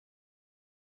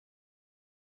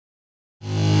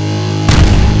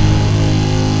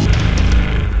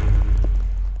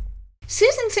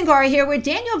Singara here with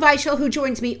Daniel Weichel, who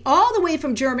joins me all the way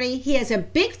from Germany. He has a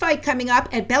big fight coming up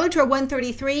at Bellator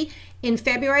 133 in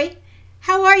February.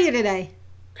 How are you today?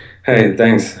 Hey,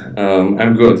 thanks.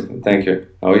 I'm good. Thank you.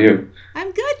 How are you?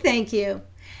 I'm good, thank you.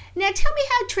 Now tell me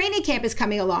how training camp is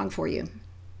coming along for you.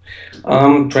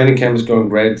 Training camp is going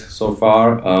great so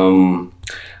far.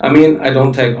 I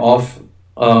don't take off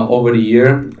over the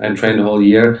year. I train the whole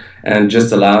year, and just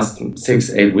the last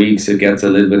 6-8 weeks it gets a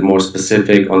little bit more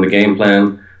specific on the game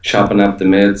plan, sharpen up the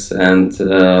mids, and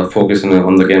focusing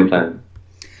on the game plan.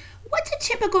 What's a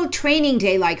typical training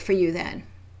day like for you then?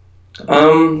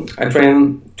 I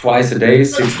train twice a day,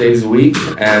 6 days a week,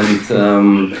 and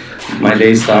my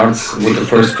day starts with the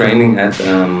first training at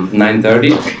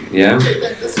 9:30.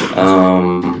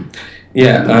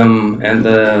 And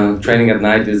the training at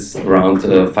night is around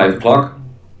 5 o'clock.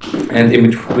 And in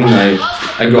between, I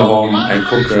go home, I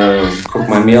cook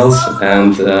my meals,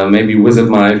 and maybe visit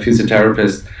my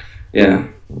physiotherapist. Yeah,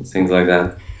 things like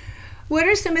that. What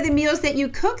are some of the meals that you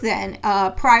cook then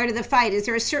prior to the fight? Is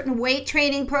there a certain weight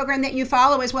training program that you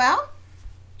follow as well?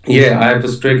 Yeah, I have a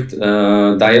strict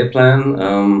diet plan.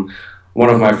 One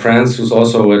of my friends, who's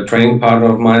also a training partner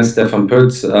of mine, Stefan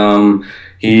Pütz,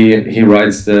 he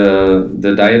writes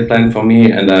the diet plan for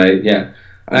me, and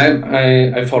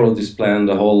I follow this plan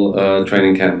the whole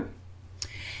training camp.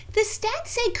 The stats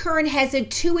say Kern has a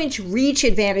 2-inch reach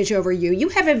advantage over you. You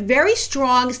have a very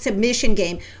strong submission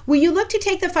game. Will you look to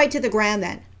take the fight to the ground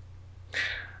then?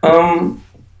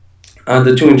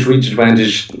 The 2-inch reach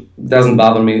advantage doesn't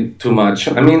bother me too much.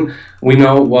 I mean, we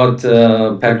know what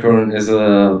Pat Curran is,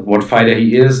 what fighter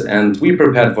he is, and we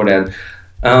prepared for that.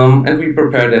 And we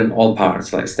prepared in all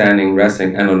parts, like standing,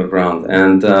 wrestling, and on the ground.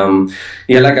 And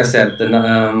like I said,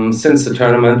 since the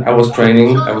tournament, I was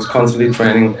constantly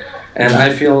training. And I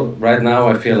feel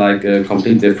like a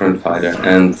complete different fighter.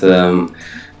 And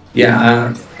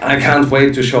I can't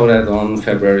wait to show that on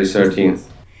February 13th.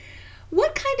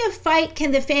 What kind of fight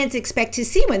can the fans expect to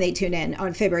see when they tune in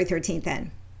on February 13th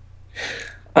then?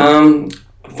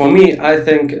 For me, I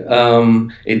think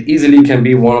it easily can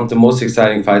be one of the most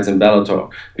exciting fights in Bellator,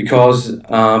 because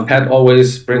Pat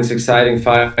always brings exciting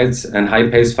fights and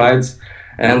high-paced fights,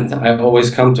 and I always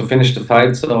come to finish the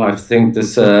fight. So I think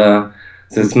this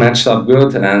matched up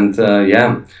good, and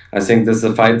I think this is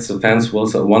a fight the fans will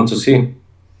want to see.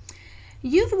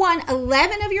 You've won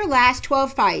 11 of your last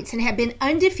 12 fights and have been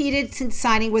undefeated since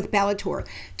signing with Bellator.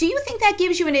 Do you think that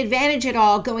gives you an advantage at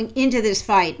all going into this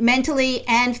fight, mentally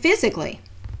and physically?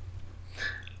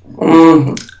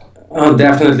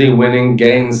 Definitely winning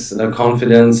gains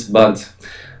confidence, but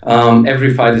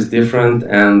every fight is different,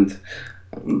 and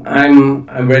I'm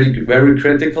very, very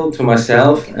critical to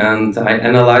myself, and I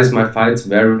analyze my fights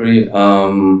very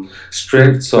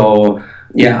strict. So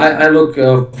I look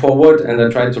forward, and I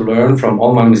try to learn from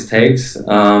all my mistakes,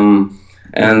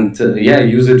 and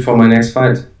use it for my next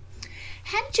fight.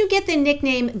 How did you get the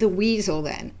nickname the Weasel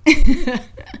then?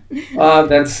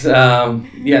 That's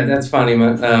funny,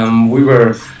 man. We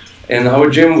were in our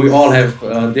gym. We all have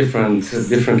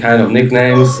different kind of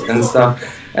nicknames and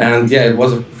stuff. And it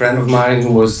was a friend of mine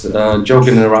who was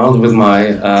joking around with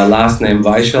my last name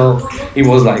Weichel. He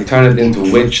was like, turn it into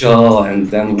Witchell and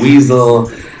then Weasel.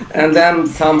 And then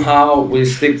somehow we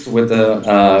stick with the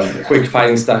quick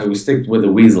fighting style. We stick with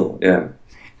the Weasel. Yeah.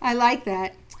 I like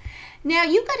that. Now,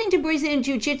 you got into Brazilian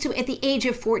Jiu-Jitsu at the age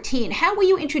of 14. How were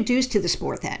you introduced to the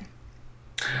sport then?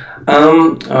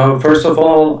 First of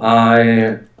all,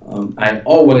 I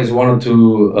always wanted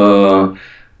to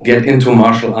get into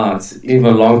martial arts, even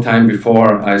a long time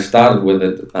before I started with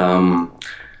it.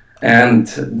 And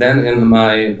then in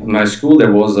my school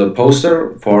there was a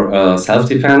poster for a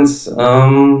self-defense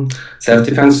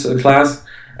class,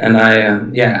 and I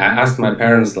asked my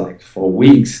parents like for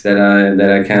weeks that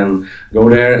I can go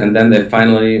there, and then they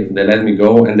let me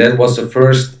go, and that was the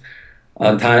first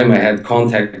time I had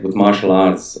contact with martial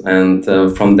arts, and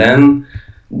from then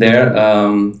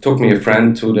took me a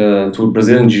friend to a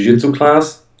Brazilian Jiu-Jitsu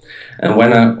class. And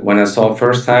when I saw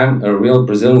first time a real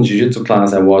Brazilian Jiu-Jitsu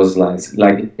class, I was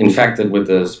like infected with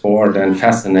the sport and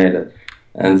fascinated.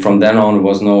 And from then on, it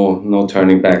was no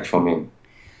turning back for me.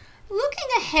 Looking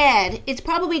ahead, it's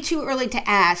probably too early to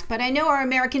ask, but I know our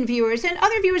American viewers and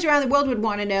other viewers around the world would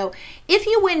want to know, if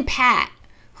you win Pat,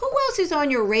 who else is on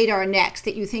your radar next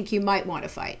that you think you might want to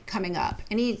fight coming up?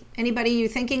 Anybody you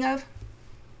thinking of?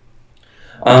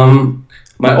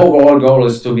 My overall goal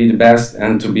is to be the best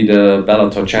and to be the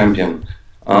Bellator champion.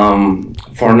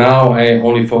 For now, I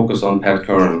only focus on Pat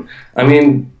Curran. I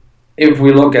mean, if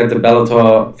we look at the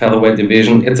Bellator featherweight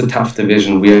division, it's a tough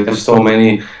division. We have so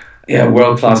many yeah,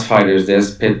 world-class fighters.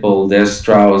 There's Pitbull, there's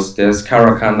Strauss, there's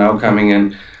Caracan now coming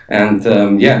in, and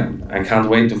yeah, I can't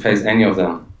wait to face any of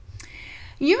them.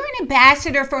 You're an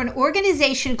ambassador for an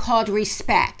organization called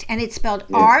Respect, and it's spelled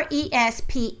Yeah.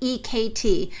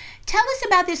 RESPEKT. Tell us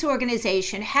about this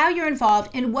organization, how you're involved,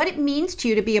 and what it means to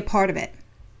you to be a part of it.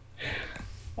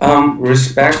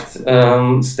 Respect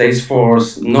stays for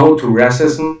no to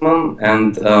racism,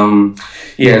 and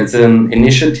yeah, it's an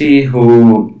initiative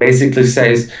who basically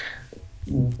says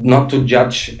not to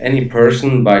judge any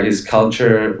person by his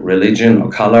culture, religion, or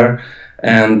color.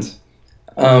 And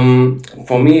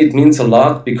for me, it means a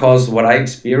lot because what I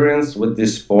experienced with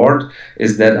this sport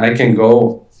is that I can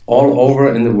go all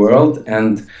over in the world,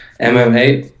 and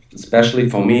MMA, especially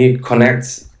for me,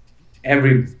 connects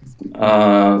every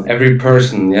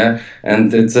person. Yeah,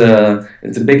 and it's a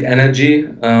big energy.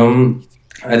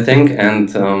 I think, and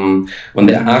when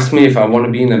they asked me if I want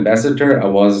to be an ambassador, I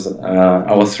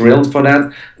was thrilled for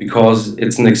that because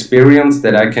it's an experience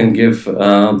that I can give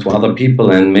to other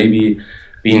people and maybe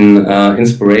being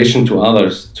inspiration to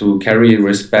others to carry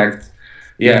respect.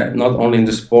 Yeah, not only in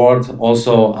the sport,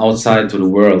 also outside to the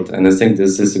world. And I think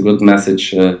this is a good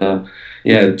message,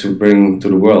 yeah, to bring to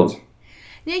the world.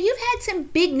 Now, you've had some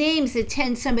big names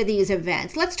attend some of these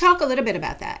events. Let's talk a little bit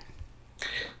about that.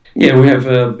 Yeah, we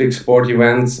have big sport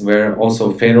events where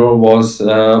also Fedor was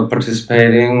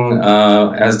participating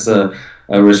as a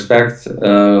respect,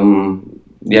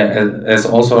 yeah, as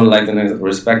also like a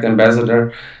respect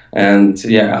ambassador, and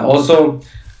yeah, also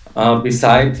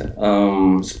beside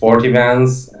sport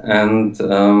events and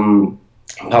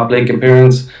public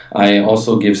appearance, I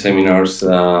also give seminars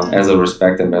as a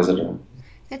respect ambassador.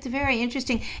 That's very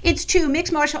interesting. It's true.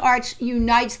 Mixed martial arts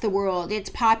unites the world. It's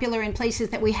popular in places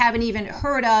that we haven't even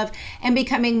heard of and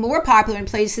becoming more popular in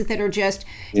places that are just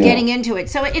Yeah. getting into it.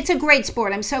 So it's a great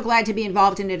sport. I'm so glad to be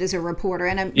involved in it as a reporter,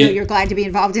 and I know Yeah. you're glad to be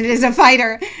involved in it as a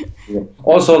fighter. Yeah.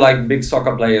 Also, like big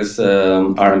soccer players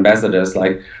are ambassadors.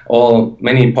 Like all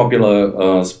many popular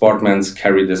sportmen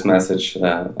carry this message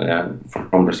yeah,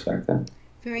 from respect. Yeah.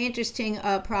 Very interesting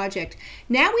project.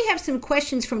 Now we have some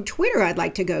questions from Twitter I'd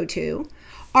like to go to.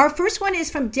 Our first one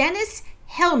is from Dennis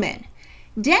Hellman.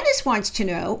 Dennis wants to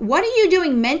know, what are you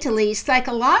doing mentally,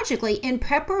 psychologically, in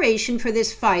preparation for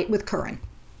this fight with Curran?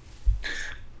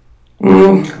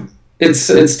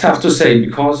 It's tough to say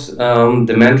because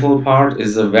the mental part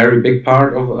is a very big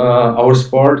part of our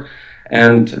sport,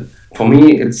 and for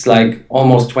me it's like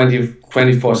almost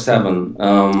 24/7.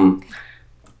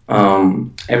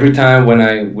 Every time when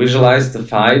I visualize the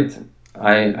fight,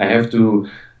 I have to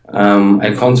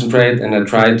I concentrate and I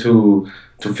try to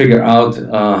figure out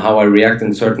how I react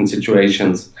in certain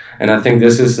situations. And I think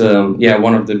this is yeah,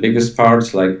 one of the biggest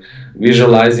parts, like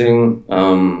visualizing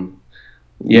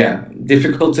yeah,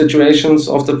 difficult situations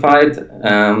of the fight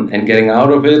and getting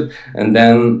out of it, and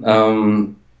then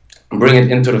bring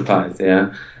it into the fight.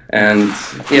 Yeah, and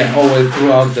yeah, always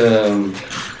throughout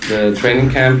the training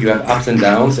camp, you have ups and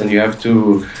downs, and you have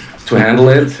to handle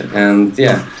it. And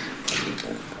yeah,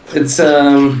 it's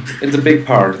a big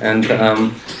part. And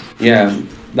yeah,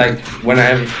 like when I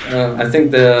have, I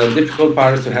think the difficult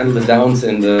part is to handle the downs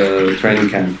in the training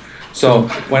camp. So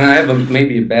when I have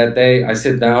maybe a bad day, I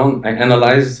sit down, I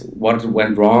analyze what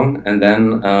went wrong, and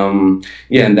then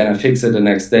yeah, and then I fix it the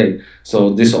next day. So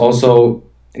this also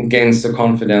gains the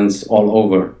confidence all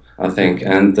over, I think,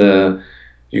 and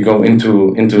you go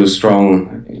into a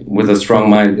strong with a strong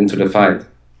mind into the fight.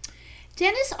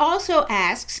 Dennis also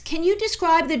asks, can you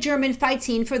describe the German fight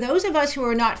scene for those of us who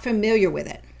are not familiar with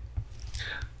it?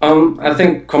 I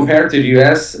think compared to the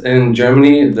US and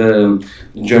Germany, the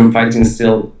German fighting is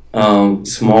still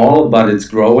small, but it's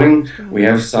growing. We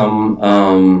have some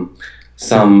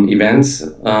events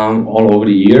all over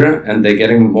the year, and they're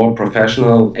getting more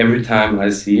professional every time I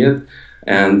see it.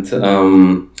 And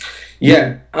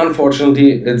yeah,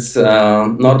 unfortunately, it's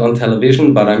not on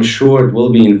television, but I'm sure it will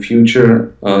be in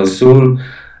future soon.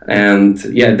 And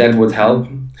yeah, that would help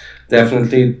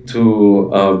definitely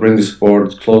to bring the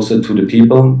sport closer to the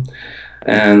people.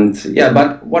 And yeah,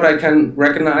 but what I can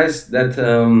recognize that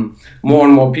more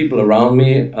and more people around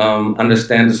me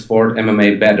understand the sport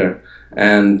MMA better,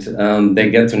 and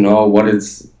they get to know what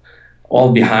it's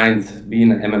all behind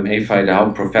being an MMA fighter,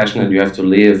 how professional you have to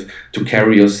live to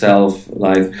carry yourself,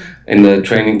 like in the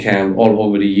training camp all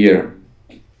over the year.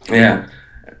 Yeah.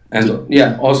 And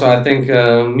yeah, also I think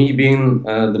me being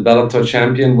the Bellator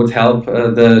champion would help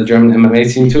the German MMA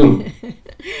scene too.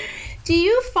 Do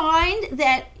you find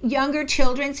that younger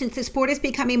children, since the sport is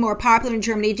becoming more popular in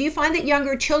Germany, do you find that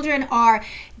younger children are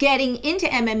getting into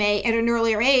MMA at an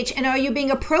earlier age? And are you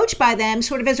being approached by them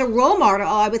sort of as a role model,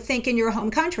 I would think, in your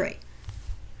home country?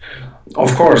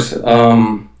 Of course,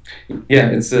 yeah,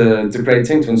 it's a great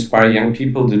thing to inspire young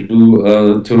people to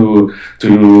do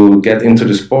to get into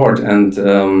the sport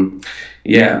and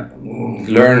yeah,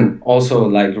 learn also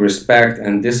like respect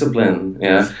and discipline.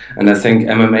 Yeah, and I think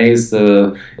MMA is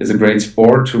a great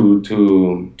sport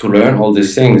to learn all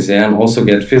these things. Yeah, and also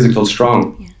get physical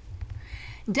strong. Yeah.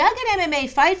 Doug at MMA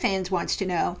Fight Fans wants to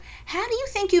know, how do you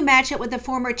think you match up with the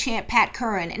former champ Pat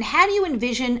Curran, and how do you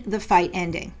envision the fight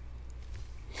ending?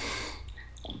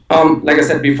 Like I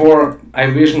said before, I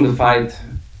vision the fight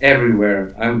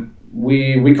everywhere.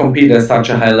 We compete at such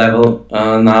a high level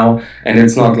now, and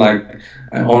it's not like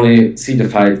I only see the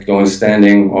fight going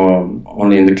standing or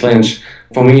only in the clinch.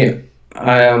 For me,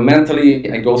 mentally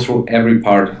I go through every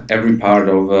part of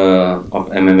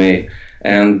MMA,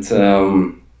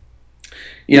 and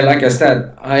yeah, like I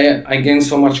said, I gained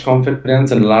so much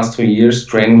confidence in the last 2 years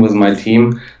training with my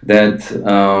team that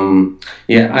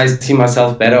yeah, I see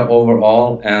myself better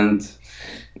overall, and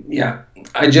yeah,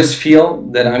 I just feel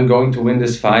that I'm going to win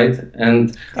this fight,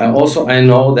 and I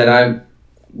know that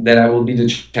I will be the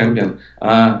champion.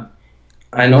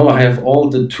 I know I have all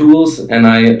the tools, and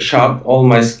I sharp all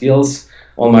my skills,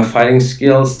 all my fighting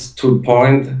skills to a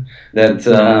point that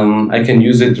I can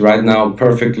use it right now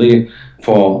perfectly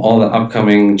for all the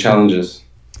upcoming challenges.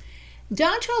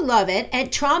 Dontra Lovett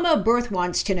at Trauma Birth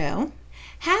wants to know,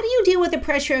 how do you deal with the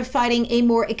pressure of fighting a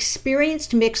more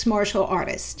experienced mixed martial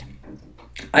artist?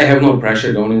 I have no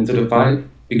pressure going into the fight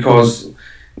because,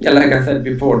 yeah, like I said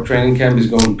before, training camp is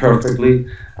going perfectly.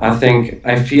 I think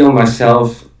I feel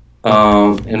myself,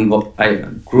 and I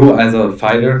grew as a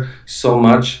fighter so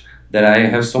much that I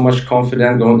have so much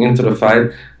confidence going into the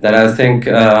fight that I think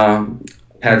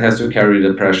Pat has to carry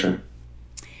the pressure.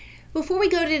 Before we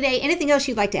go today, anything else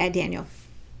you'd like to add, Daniel?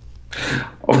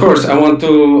 Of course, I want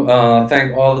to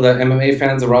thank all the MMA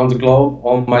fans around the globe,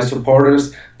 all my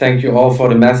supporters. Thank you all for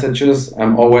the messages.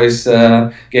 I'm always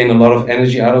getting a lot of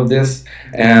energy out of this.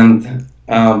 And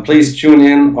please tune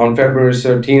in on February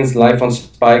 13th, live on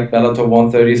Spike, Bellator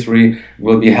 133. It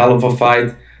will be a hell of a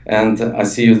fight, and I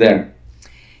see you there.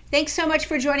 Thanks so much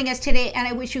for joining us today, and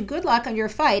I wish you good luck on your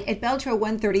fight at Bellator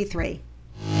 133.